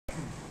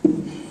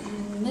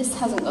This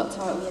hasn't got a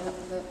title yet,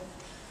 but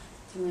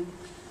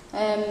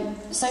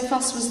so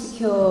fast was the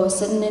cure,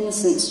 sudden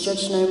innocence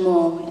judged no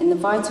more. In the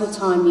vital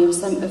time you were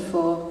sent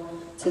before,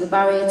 to the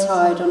barrier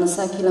tide on a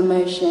circular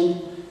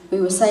motion,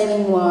 we were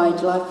sailing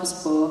wide, life was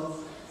poor.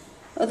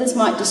 Others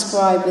might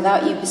describe,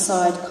 without you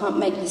beside, can't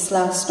make this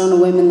last on a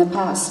whim in the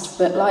past,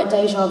 but like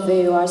deja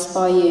vu, I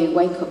spy you,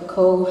 wake up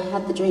call,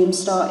 had the dream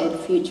started,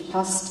 future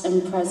past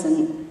and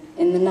present.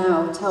 In the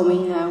now, tell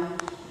me how,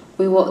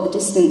 we walk the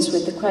distance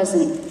with the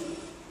crescent.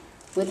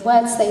 With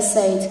words they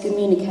say to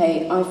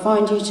communicate, I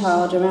find you,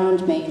 child,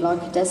 around me,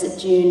 like a desert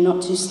dune,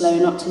 not too slow,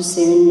 not too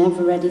soon,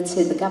 never ready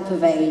to the gap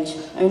of age.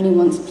 Only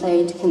once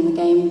played can the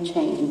game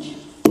change.